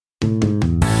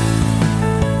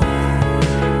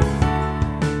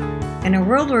In a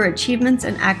world where achievements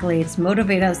and accolades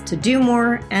motivate us to do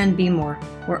more and be more,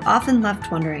 we're often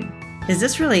left wondering, is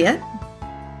this really it?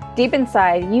 Deep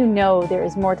inside, you know there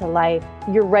is more to life.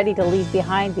 You're ready to leave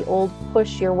behind the old,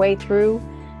 push your way through,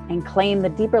 and claim the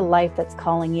deeper life that's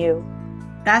calling you.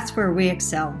 That's where we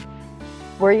excel.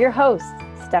 We're your hosts,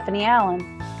 Stephanie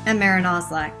Allen and Maren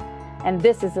Oslak. And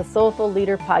this is the Soulful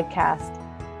Leader Podcast.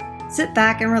 Sit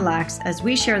back and relax as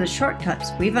we share the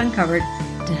shortcuts we've uncovered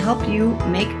to help you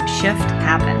make shift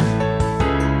happen.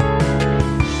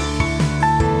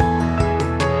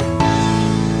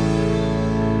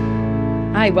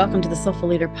 Hi, welcome to the Soulful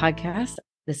Leader Podcast.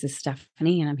 This is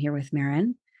Stephanie, and I'm here with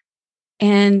Maren.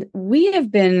 And we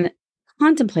have been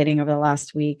contemplating over the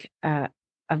last week a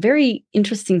very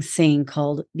interesting saying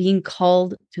called being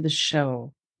called to the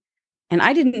show. And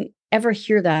I didn't ever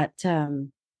hear that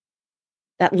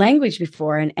language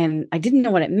before, and I didn't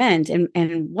know what it meant.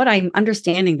 And what I'm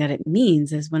understanding that it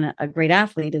means is when a great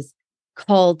athlete is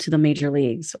called to the major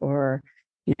leagues or,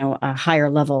 a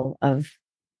higher level of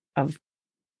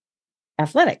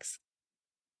athletics.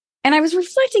 And I was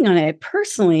reflecting on it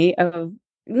personally, of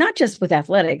not just with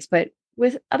athletics, but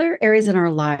with other areas in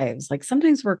our lives. Like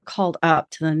sometimes we're called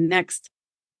up to the next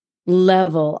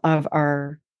level of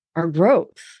our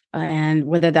growth, and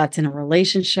whether that's in a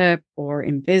relationship or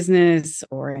in business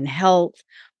or in health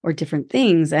or different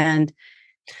things. And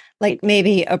like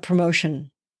maybe a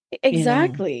promotion.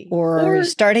 Exactly. Or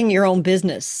starting your own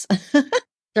business.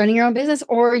 Starting your own business,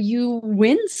 or you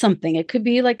win something. It could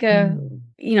be like a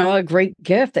great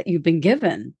gift that you've been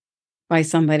given by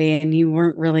somebody and you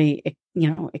weren't really,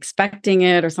 expecting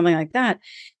it or something like that.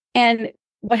 And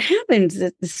what happens,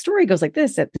 the story goes like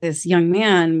this, that this young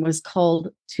man was called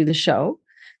to the show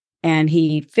and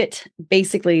he fit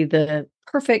basically the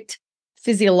perfect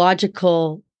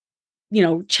physiological,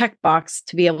 checkbox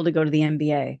to be able to go to the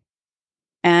NBA.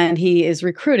 And he is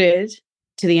recruited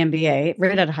to the NBA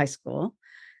right out of high school,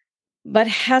 but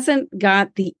hasn't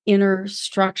got the inner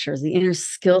structures, the inner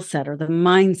skill set or the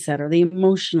mindset or the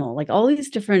emotional, like all these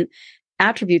different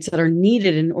attributes that are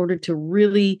needed in order to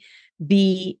really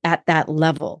be at that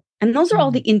level. And those are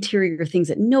all the interior things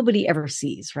that nobody ever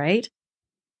sees, right?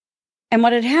 And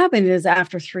what had happened is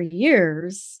after 3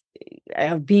 years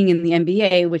of being in the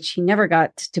NBA, which he never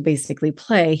got to basically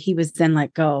play, he was then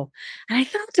let go. And I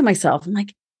thought to myself, I'm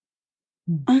like,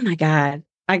 oh my God,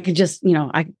 I could just,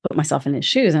 I could put myself in his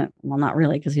shoes. And well, not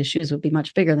really, because his shoes would be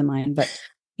much bigger than mine. But,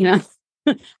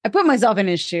 I put myself in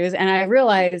his shoes and I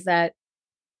realized that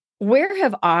where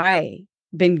have I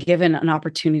been given an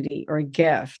opportunity or a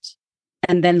gift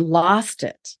and then lost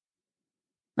it?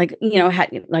 Like,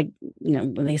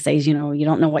 when they say, you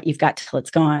don't know what you've got till it's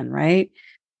gone, right?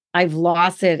 I've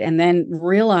lost it and then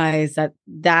realized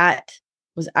that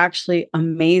was actually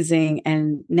amazing.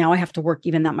 And now I have to work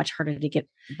even that much harder to get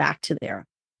back to there.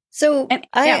 So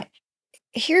I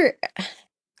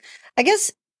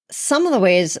guess some of the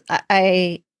ways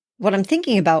what I'm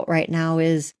thinking about right now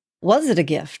is, was it a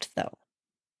gift though?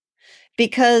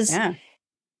 Because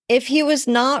if he was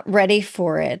not ready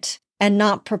for it and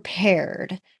not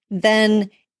prepared, then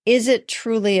is it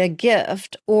truly a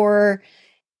gift? Or,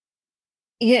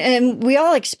 and we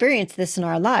all experience this in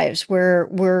our lives where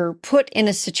we're put in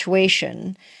a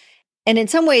situation. And in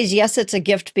some ways, yes, it's a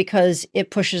gift because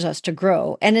it pushes us to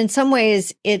grow. And in some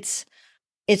ways, it's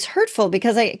hurtful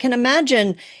because I can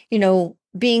imagine,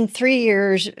 being 3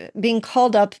 years, being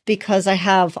called up because I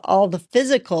have all the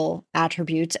physical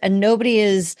attributes and nobody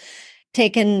is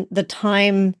taken the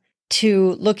time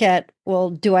to look at, well,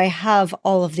 do I have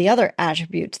all of the other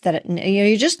attributes that,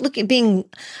 you just look at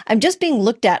I'm just being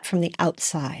looked at from the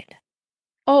outside.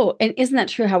 Oh, and isn't that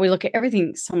true how we look at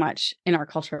everything so much in our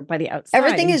culture by the outside?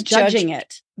 Everything is judging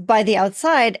it by the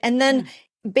outside and then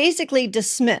basically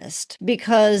dismissed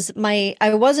because I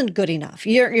wasn't good enough.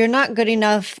 You're not good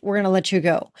enough. We're going to let you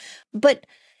go. But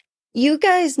you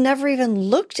guys never even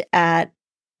looked at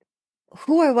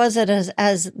who I was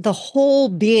as the whole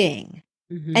being.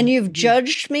 Mm-hmm. And you've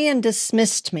judged me and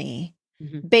dismissed me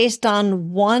based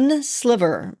on one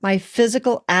sliver, my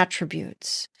physical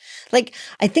attributes. Like,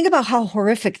 I think about how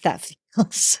horrific that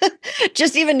feels.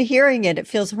 Just even hearing it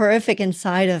feels horrific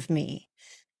inside of me.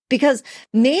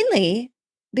 Mainly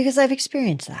because I've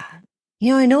experienced that.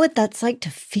 I know what that's like to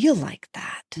feel like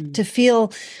that, to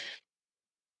feel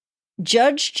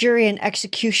judge, jury, and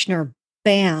executioner,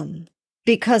 bam,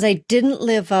 because I didn't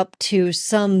live up to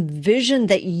some vision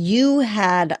that you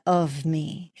had of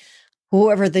me,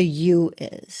 whoever the you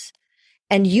is.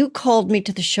 And you called me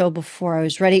to the show before I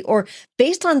was ready, or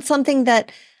based on something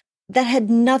that had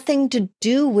nothing to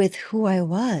do with who I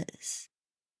was.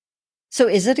 So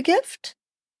is it a gift?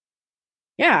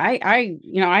 Yeah,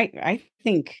 I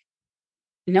think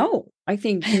no. I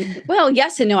think, well,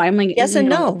 yes and no. I'm like, Yes and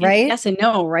no, right? yes and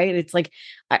no, right? It's like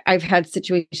I've had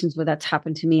situations where that's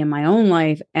happened to me in my own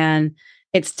life, and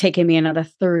it's taken me another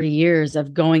 30 years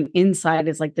of going inside.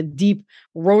 It's like the deep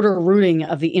rotor rooting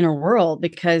of the inner world,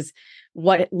 because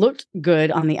what it looked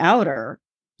good on the outer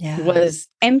Yeah. was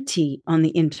empty on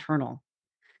the internal.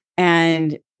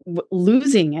 And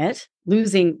losing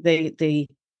the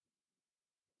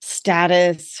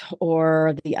status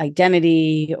or the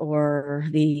identity or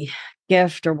the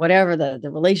gift or whatever, the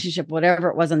relationship, whatever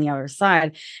it was on the other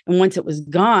side. And once it was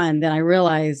gone, then I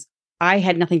realized I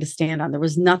had nothing to stand on. There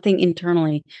was nothing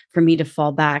internally for me to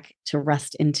fall back to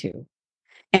rest into.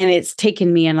 And it's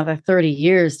taken me another 30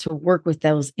 years to work with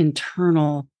those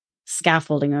internal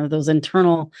scaffolding or those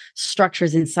internal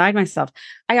structures inside myself.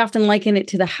 I often liken it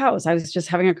to the house. I was just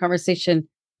having a conversation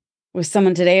with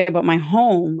someone today about my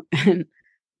home, and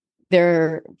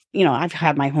there, I've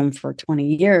had my home for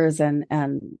 20 years, and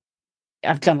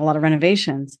I've done a lot of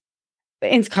renovations.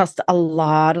 It's cost a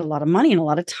lot of money and a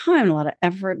lot of time, a lot of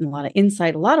effort and a lot of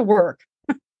insight, a lot of work.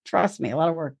 Trust me, a lot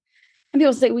of work. And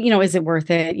people say, well, is it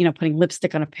worth it? Putting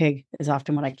lipstick on a pig is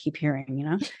often what I keep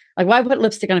hearing, like, why put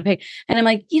lipstick on a pig? And I'm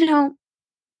like,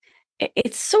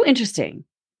 it's so interesting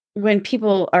when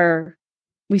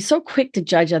we so quick to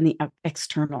judge on the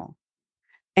external,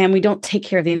 and we don't take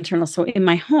care of the internal. So in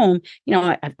my home,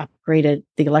 I've upgraded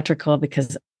the electrical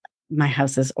because my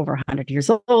house is over 100 years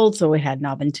old. So it had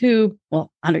knob and tube.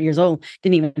 Well, 100 years old,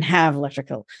 didn't even have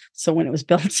electrical. So when it was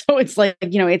built, so it's like,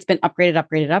 it's been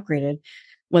upgraded,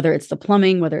 whether it's the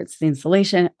plumbing, whether it's the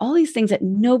insulation, all these things that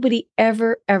nobody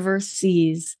ever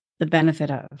sees the benefit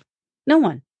of. No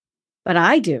one, but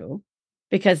I do,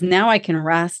 because now I can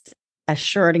rest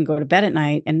assured and go to bed at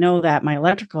night and know that my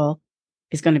electrical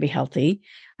is going to be healthy.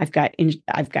 I've got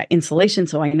insulation,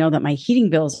 so I know that my heating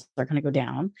bills are going to go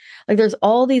down. Like, there's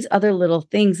all these other little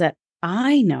things that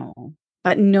I know,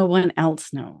 but no one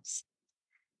else knows.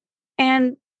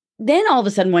 And then all of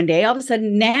a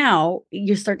sudden, now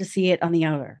you start to see it on the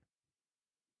outer.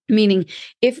 Meaning,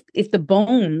 if the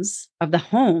bones of the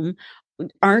home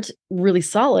aren't really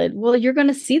solid, well, you're going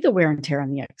to see the wear and tear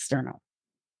on the external.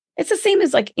 It's the same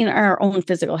as like in our own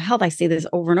physical health. I say this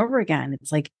over and over again.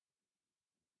 It's like,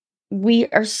 we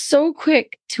are so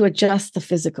quick to adjust the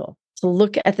physical, to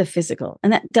look at the physical.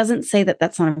 And that doesn't say that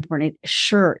that's not important. It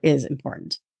sure is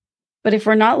important. But if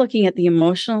we're not looking at the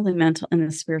emotional, the mental, and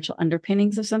the spiritual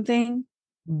underpinnings of something,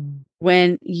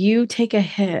 when you take a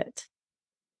hit,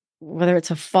 whether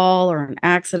it's a fall or an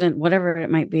accident, whatever it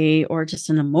might be, or just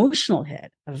an emotional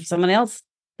hit of someone else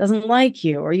doesn't like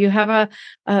you, or you have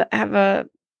a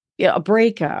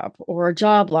breakup or a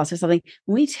job loss or something,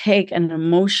 we take an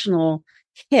emotional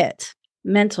hit,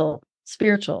 mental,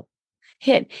 spiritual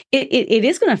hit, it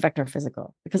is going to affect our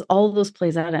physical, because all of those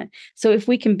plays out in it. So if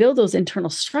we can build those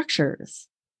internal structures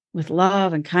with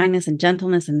love and kindness and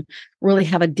gentleness, and really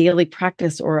have a daily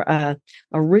practice or a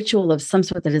ritual of some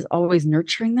sort that is always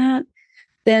nurturing that,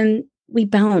 then we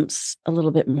bounce a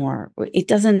little bit more. It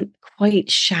doesn't quite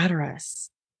shatter us.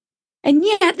 And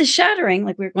yet the shattering,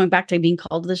 like, we're going back to being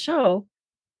called to the show,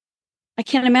 I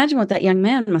can't imagine what that young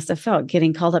man must have felt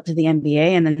getting called up to the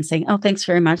NBA and then saying, "Oh, thanks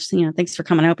very much. Thanks for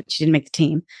coming out, but you didn't make the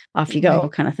team. Off you go,"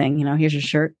 kind of thing. Here's your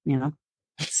shirt.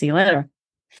 See you later.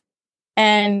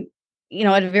 And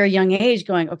at a very young age,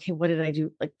 going, "Okay, what did I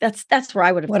do?" Like, that's where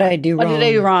I would have. What did I do wrong? What did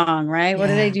I do wrong? Right? Yeah. What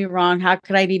did I do wrong? How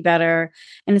could I be better?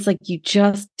 And it's like, you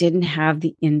just didn't have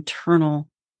the internal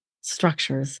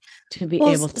structures to be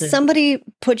able to. Somebody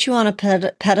put you on a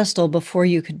pedestal before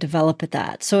you could develop at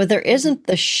that. So there isn't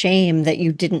the shame that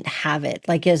you didn't have it,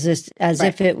 like as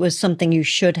if it was something you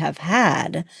should have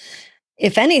had.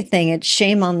 If anything, it's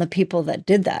shame on the people that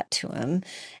did that to him.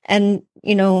 And,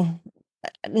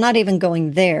 not even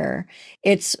going there.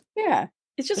 It's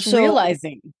just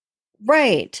realizing.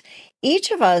 Right.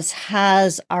 Each of us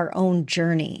has our own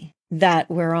journey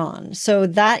that we're on. So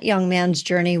that young man's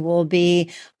journey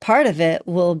part of it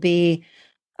will be,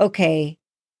 okay,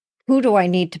 who do I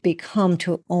need to become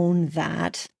to own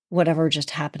that, whatever just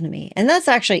happened to me? And that's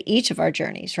actually each of our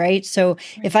journeys, right? So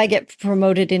if I get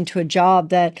promoted into a job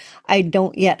that I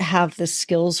don't yet have the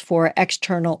skills for,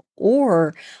 external,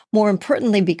 or more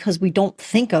importantly, because we don't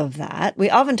think of that,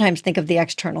 we oftentimes think of the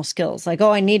external skills, like,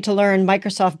 oh, I need to learn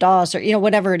Microsoft DOS, or,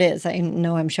 whatever it is. I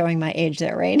know I'm showing my age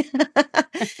there, right?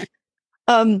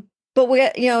 But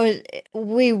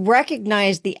we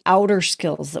recognize the outer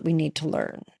skills that we need to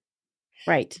learn.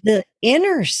 Right. The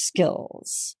inner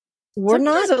skills, we're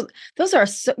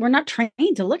not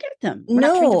trained to look at them. We're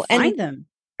not trained to find them.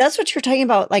 that's what you're talking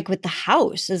about, like with the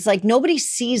house, is like nobody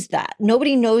sees that.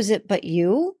 Nobody knows it but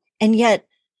you. And yet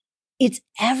it's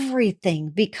everything,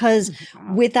 because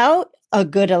without a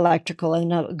good electrical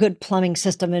and a good plumbing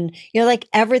system, and like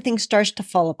everything starts to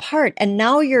fall apart. And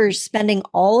now you're spending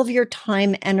all of your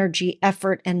time, energy,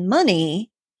 effort, and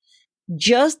money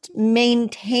just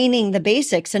maintaining the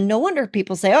basics. And no wonder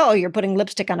people say, oh, you're putting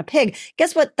lipstick on a pig.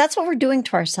 Guess what? That's what we're doing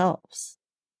to ourselves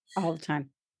all the time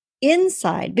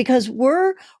inside, because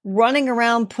we're running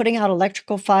around putting out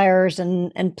electrical fires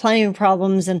and plumbing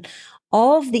problems and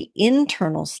all of the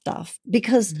internal stuff,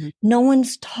 because no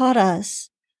one's taught us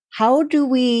how do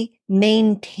we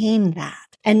maintain that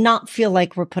and not feel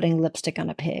like we're putting lipstick on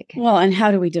a pig. Well, and how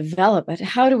do we develop it?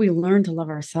 How do we learn to love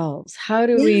ourselves? How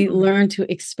do we learn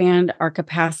to expand our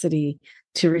capacity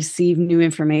to receive new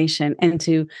information and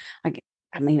to,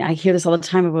 I mean, I hear this all the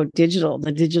time about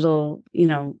the digital,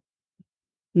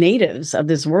 natives of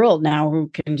this world now who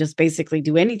can just basically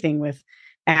do anything with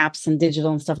apps and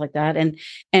digital and stuff like that.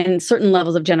 And certain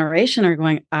levels of generation are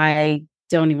going, I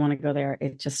don't even want to go there.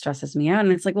 It just stresses me out.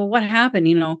 And it's like, well, what happened?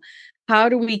 How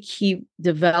do we keep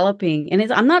developing?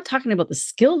 And I'm not talking about the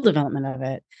skill development of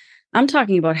it. I'm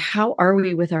talking about how are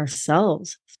we with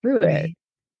ourselves through it?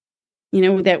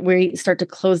 That we start to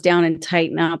close down and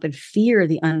tighten up and fear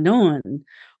the unknown,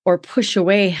 or push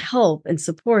away help and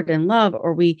support and love,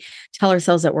 or we tell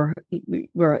ourselves that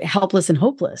we're helpless and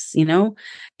hopeless.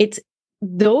 It's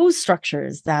those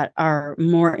structures that are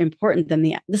more important than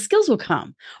the skills will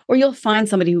come, or you'll find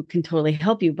somebody who can totally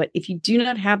help you. But if you do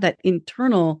not have that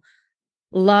internal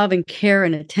love and care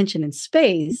and attention and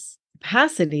space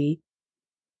capacity,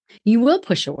 you will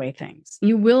push away things.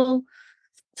 You will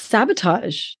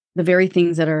sabotage the very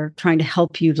things that are trying to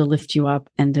help you, to lift you up,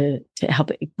 and to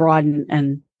help broaden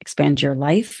and expand your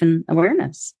life and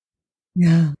awareness.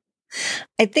 Yeah.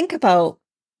 I think about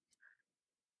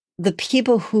the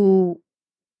people who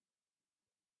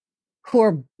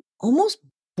are almost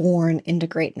born into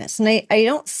greatness. And I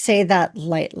don't say that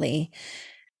lightly.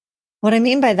 What I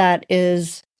mean by that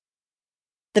is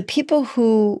the people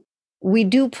who we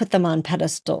do put them on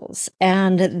pedestals,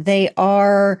 and they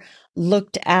are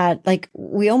looked at like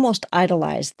we almost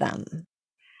idolize them.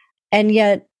 And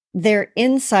yet their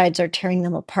insides are tearing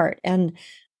them apart. And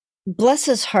bless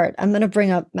his heart, I'm going to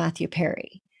bring up Matthew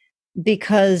Perry,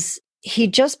 because he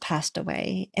just passed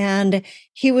away and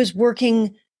he was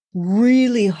working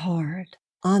really hard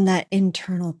on that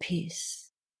internal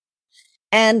peace.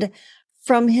 And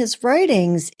from his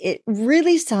writings, it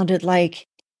really sounded like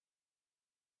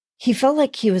he felt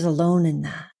like he was alone in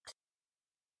that.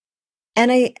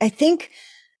 And I think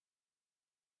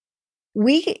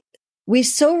we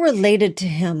so related to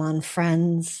him on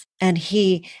Friends, and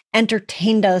he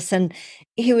entertained us, and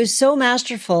he was so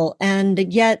masterful.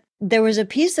 And yet there was a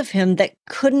piece of him that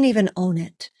couldn't even own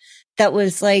it. That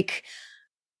was like,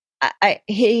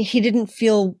 he didn't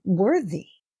feel worthy.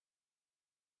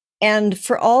 And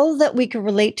for all that we could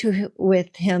relate to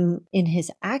with him in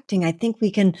his acting, I think we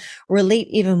can relate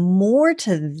even more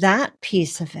to that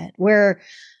piece of it, where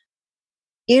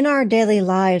in our daily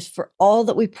lives, for all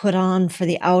that we put on for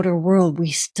the outer world,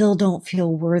 we still don't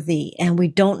feel worthy, and we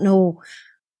don't know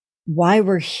why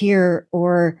we're here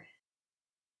or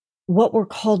what we're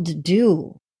called to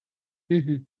do.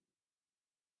 And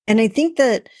I think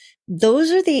that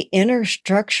those are the inner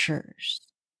structures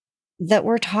that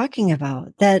we're talking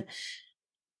about, that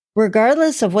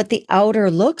regardless of what the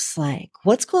outer looks like,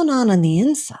 what's going on the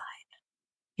inside.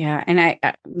 Yeah. And I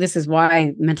this is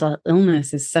why mental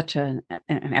illness is such an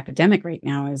epidemic right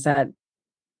now, is that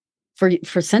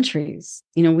for centuries,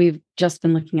 we've just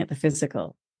been looking at the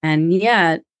physical, and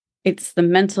yet it's the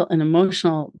mental and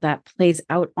emotional that plays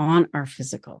out on our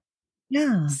physical.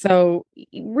 Yeah. So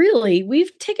really,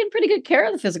 we've taken pretty good care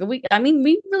of the physical. We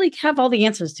really have all the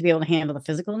answers to be able to handle the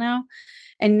physical now.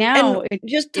 And now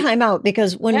just time out,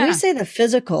 because when we say the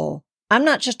physical, I'm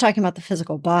not just talking about the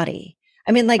physical body.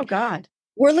 I mean, like, oh God,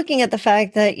 we're looking at the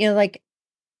fact that, like,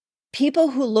 people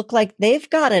who look like they've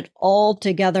got it all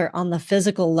together on the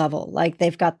physical level, like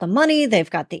they've got the money, they've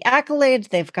got the accolades,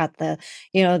 they've got the,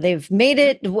 they've made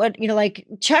it, like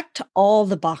checked all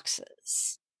the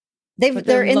boxes.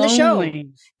 They're in the show.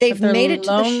 They've made it to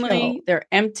the show. They're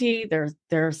empty.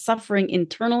 They're suffering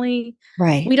internally.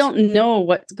 Right. We don't know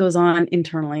what goes on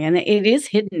internally, and it is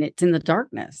hidden. It's in the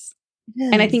darkness.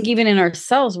 And I think even in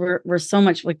ourselves, we're so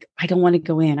much like, I don't want to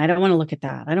go in. I don't want to look at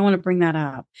that. I don't want to bring that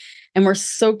up. And we're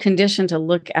so conditioned to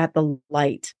look at the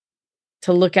light,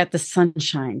 to look at the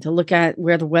sunshine, to look at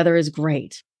where the weather is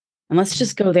great. And let's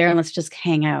just go there and let's just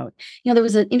hang out. There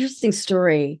was an interesting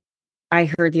story I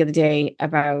heard the other day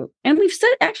about, and we've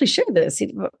actually shared this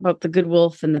about the good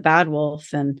wolf and the bad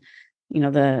wolf, and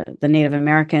the Native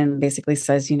American basically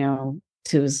says,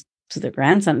 to the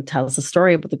grandson, tells a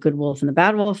story about the good wolf and the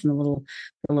bad wolf, and the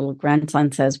little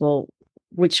grandson says, "Well,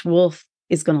 which wolf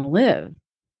is going to live?"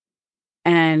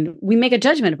 And we make a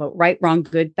judgment about right, wrong,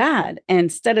 good, bad, and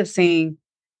instead of saying,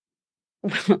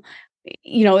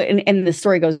 and the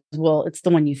story goes, well, it's the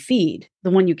one you feed, the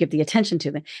one you give the attention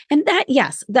to. And that,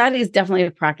 yes, that is definitely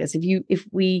a practice. If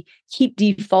we keep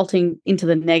defaulting into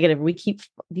the negative, we keep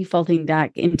defaulting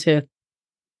back into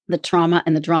the trauma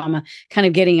and the drama, kind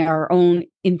of getting our own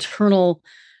internal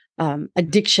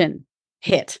addiction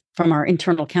hit from our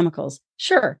internal chemicals.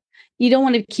 Sure, you don't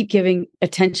want to keep giving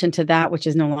attention to that which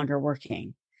is no longer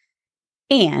working.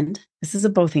 And this is a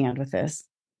both and with this.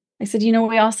 I said,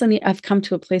 we also I've come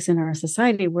to a place in our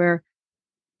society where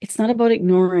it's not about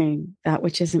ignoring that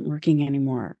which isn't working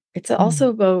anymore. It's also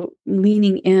about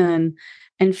leaning in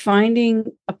and finding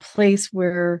a place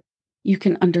where you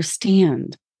can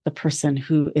understand the person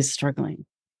who is struggling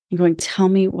and going, tell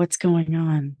me what's going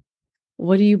on.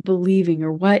 What are you believing,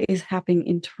 or what is happening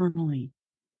internally?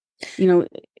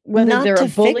 Whether not they're to a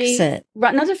bully, fix it.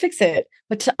 Right, not to fix it,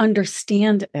 but to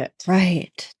understand it.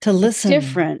 Right. To listen. It's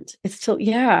different. It's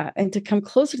and to come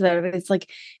closer to that. It's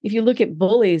like, if you look at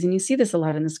bullies, and you see this a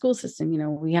lot in the school system,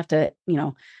 we have to,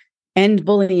 end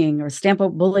bullying or stamp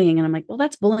out bullying. And I'm like, well,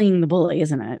 that's bullying the bully,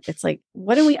 isn't it? It's like,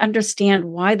 what do we understand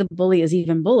why the bully is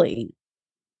even bullying?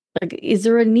 Like, is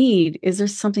there a need? Is there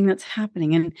something that's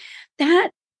happening? And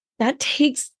that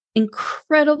takes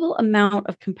incredible amount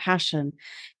of compassion.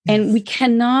 Yes. And we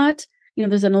cannot,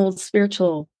 there's an old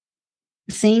spiritual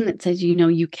saying that says,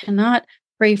 you cannot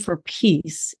pray for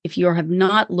peace if you have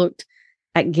not looked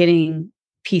at getting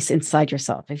peace inside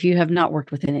yourself. If you have not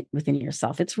worked within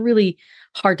yourself, it's really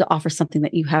hard to offer something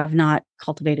that you have not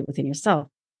cultivated within yourself.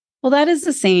 Well, that is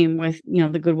the same with,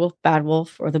 the good wolf, bad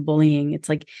wolf, or the bullying. It's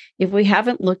like, if we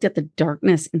haven't looked at the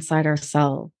darkness inside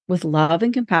ourselves with love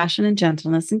and compassion and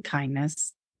gentleness and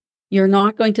kindness, you're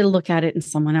not going to look at it in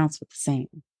someone else with the same.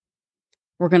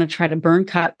 We're going to try to burn,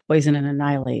 cut, poison, and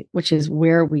annihilate, which is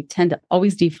where we tend to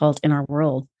always default in our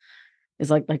world,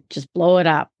 is like just blow it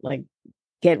up, like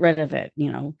get rid of it,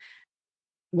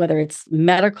 whether it's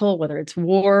medical, whether it's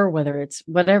war, whether it's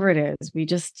whatever it is,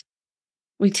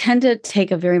 we tend to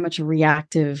take a very much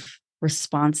reactive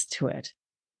response to it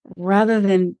rather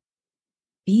than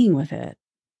being with it,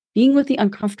 being with the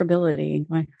uncomfortability and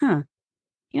going,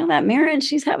 that marriage,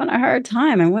 she's having a hard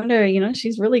time. I wonder,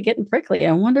 she's really getting prickly.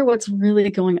 I wonder what's really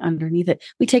going underneath it.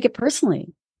 We take it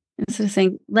personally instead of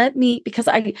saying, because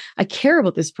I care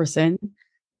about this person,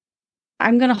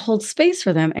 I'm going to hold space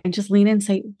for them and just lean in and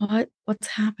say, what's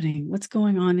happening? What's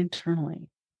going on internally?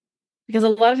 Because a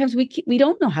lot of times we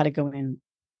don't know how to go in.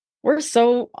 We're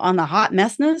so on the hot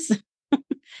messness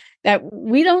that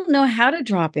we don't know how to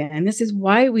drop in. And this is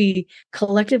why we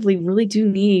collectively really do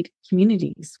need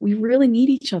communities. We really need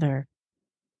each other.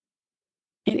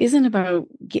 It isn't about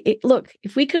look,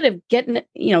 if we could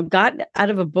have got out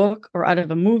of a book or out of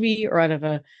a movie or out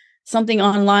of something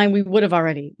online, we would have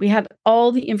already. We have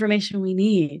all the information we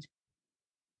need.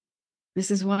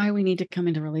 This is why we need to come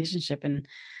into relationship, and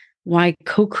why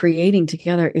co-creating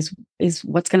together is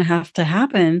what's going to have to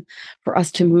happen for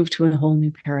us to move to a whole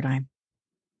new paradigm.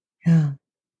 Yeah.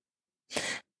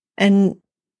 And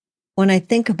when I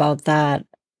think about that,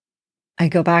 I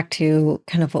go back to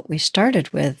kind of what we started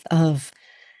with, of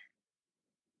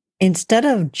instead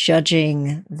of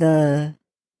judging the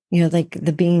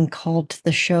being called to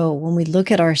the show, when we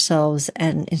look at ourselves,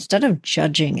 and instead of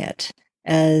judging it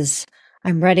as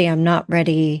I'm ready, I'm not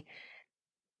ready,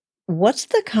 what's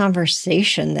the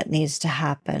conversation that needs to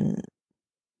happen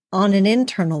on an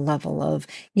internal level of,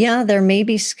 there may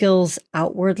be skills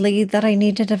outwardly that I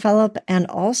need to develop, and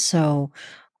also,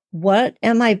 what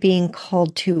am I being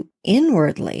called to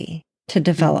inwardly to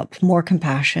develop? More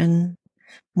compassion,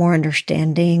 more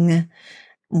understanding,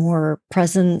 more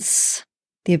presence,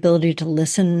 the ability to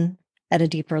listen at a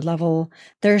deeper level.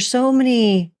 There are so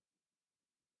many,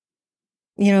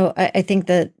 I think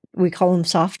that we call them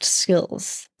soft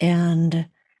skills, and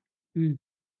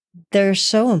they're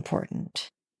so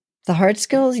important. The hard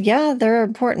skills, they're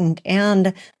important.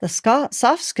 And the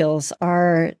soft skills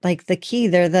are like the key.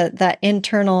 They're that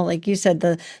internal, like you said,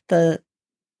 the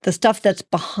stuff that's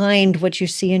behind what you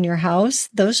see in your house.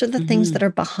 Those are the things that are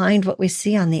behind what we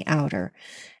see on the outer.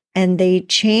 And they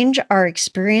change our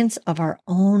experience of our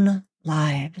own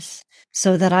lives,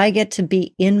 so that I get to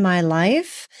be in my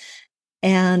life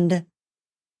and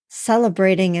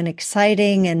celebrating and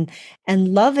exciting and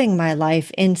loving my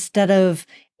life, instead of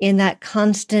in that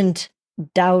constant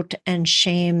doubt and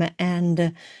shame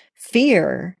and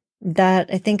fear that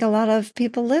I think a lot of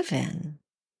people live in,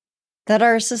 that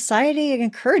our society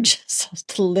encourages us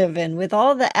to live in, with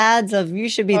all the ads of you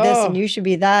should be this and you should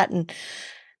be that. And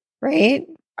right.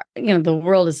 The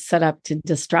world is set up to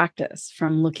distract us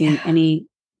from looking any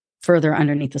further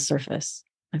underneath the surface.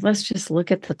 Like, let's just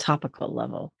look at the topical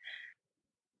level.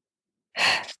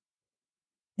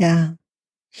 Yeah.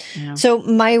 So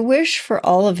my wish for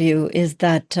all of you is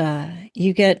that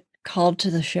you get called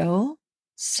to the show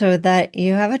so that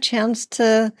you have a chance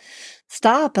to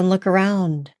stop and look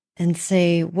around and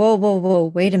say, whoa, whoa, whoa,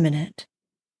 wait a minute.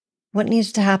 What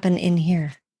needs to happen in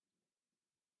here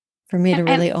for me to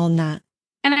really own that?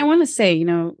 And I want to say,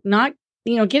 not,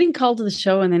 getting called to the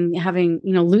show and then having,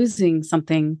 losing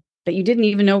something that you didn't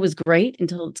even know was great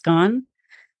until it's gone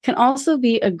can also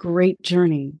be a great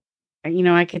journey.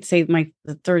 I could say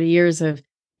the 30 years of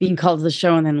being called to the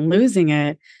show and then losing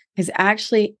it has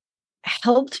actually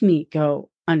helped me go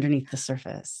underneath the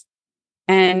surface.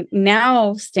 And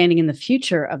now, standing in the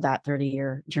future of that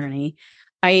 30-year journey,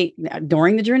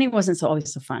 during the journey wasn't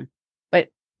always so fun, but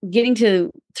getting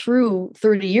through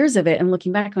 30 years of it and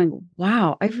looking back going,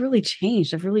 wow, I've really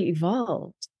changed. I've really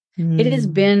evolved. It has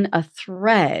been a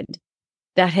thread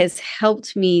that has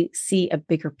helped me see a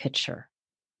bigger picture.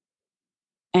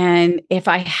 And if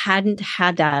I hadn't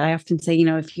had that, I often say,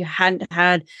 if you hadn't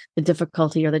had the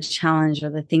difficulty or the challenge or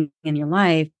the thing in your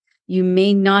life, you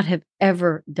may not have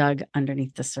ever dug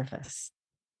underneath the surface.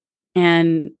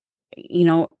 And,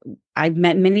 I've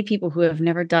met many people who have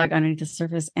never dug underneath the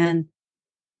surface, and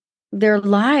their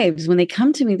lives, when they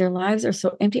come to me, their lives are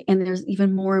so empty. And there's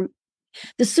even more.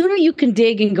 The sooner you can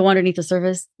dig and go underneath the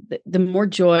surface, the more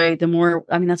joy,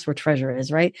 that's where treasure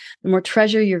is, right? The more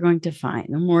treasure you're going to find,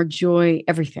 the more joy,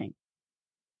 everything.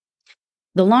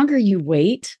 The longer you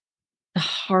wait, the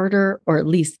harder, or at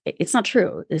least it's not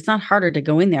true. It's not harder to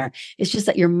go in there. It's just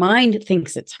that your mind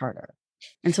thinks it's harder.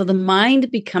 And so the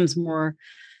mind becomes more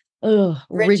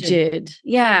rigid.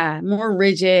 Yeah, more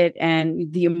rigid.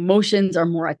 And the emotions are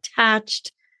more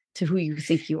attached to who you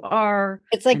think you are.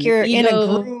 It's like you're in a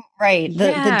groove, right?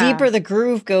 The deeper the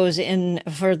groove goes in,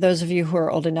 for those of you who are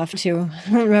old enough to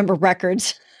remember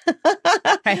records,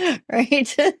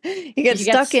 right? You get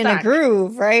stuck in a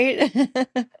groove, right?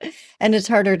 And it's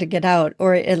harder to get out,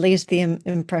 or at least the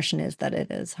impression is that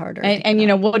it is harder.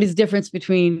 And what is the difference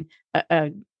between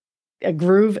a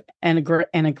groove and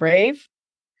a grave?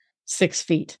 6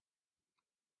 feet.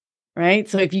 Right.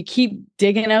 So if you keep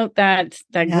digging out that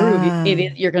groove,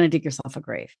 you're going to dig yourself a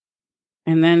grave,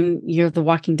 and then you're the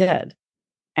Walking Dead.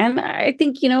 And I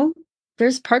think,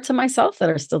 there's parts of myself that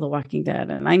are still the Walking Dead.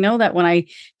 And I know that when I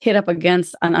hit up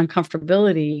against an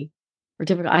uncomfortability or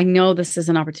difficult, I know this is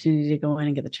an opportunity to go in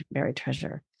and get the buried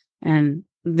treasure. And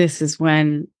this is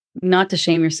when, not to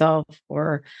shame yourself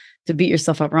or to beat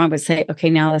yourself up wrong, but say, okay,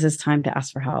 now this is time to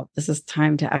ask for help. This is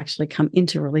time to actually come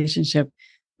into a relationship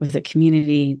with a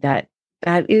community that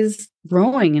is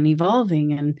growing and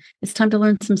evolving. And it's time to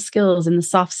learn some skills, and the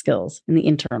soft skills and the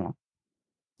internal.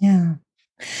 Yeah.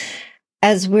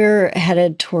 As we're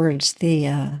headed towards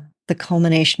the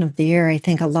culmination of the year, I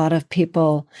think a lot of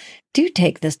people do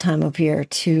take this time of year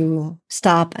to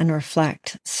stop and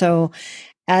reflect. So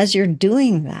as you're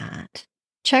doing that,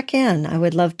 check in. we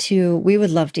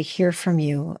would love to hear from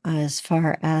you as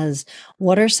far as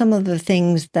what are some of the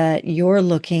things that you're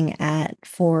looking at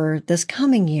for this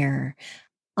coming year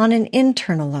on an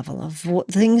internal level, of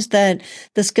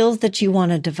the skills that you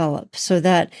want to develop, so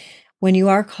that when you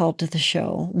are called to the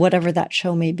show, whatever that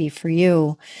show may be for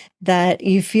you, that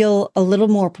you feel a little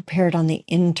more prepared on the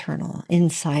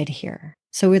inside here.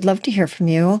 So we'd love to hear from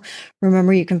you.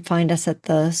 Remember, you can find us at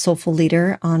The Soulful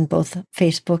Leader on both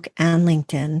Facebook and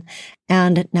LinkedIn,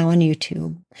 and now on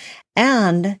YouTube.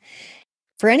 And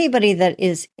for anybody that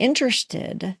is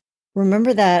interested,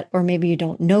 remember that, or maybe you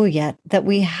don't know yet, that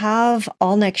we have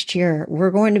all next year, we're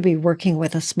going to be working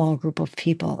with a small group of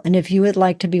people. And if you would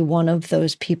like to be one of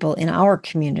those people in our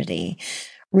community,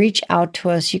 reach out to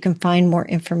us. You can find more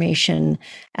information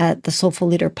at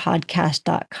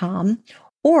thesoulfulleaderpodcast.com,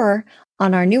 or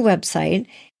on our new website.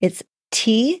 It's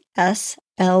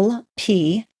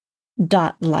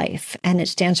TSLP.life, and it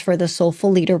stands for the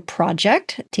Soulful Leader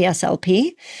Project,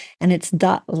 TSLP, and it's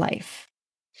 .life.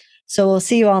 So we'll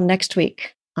see you all next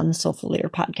week on the Soulful Leader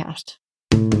Podcast.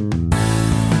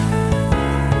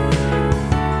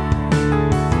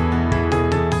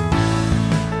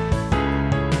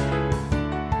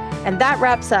 And that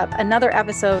wraps up another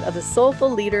episode of the Soulful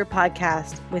Leader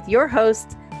Podcast with your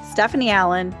hosts, Stephanie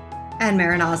Allen and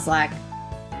Maren Oslack.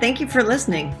 Thank you for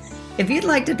listening. If you'd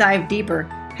like to dive deeper,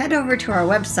 head over to our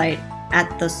website, at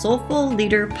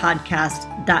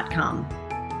thesoulfulleaderpodcast.com.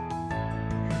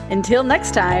 Until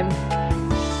next time.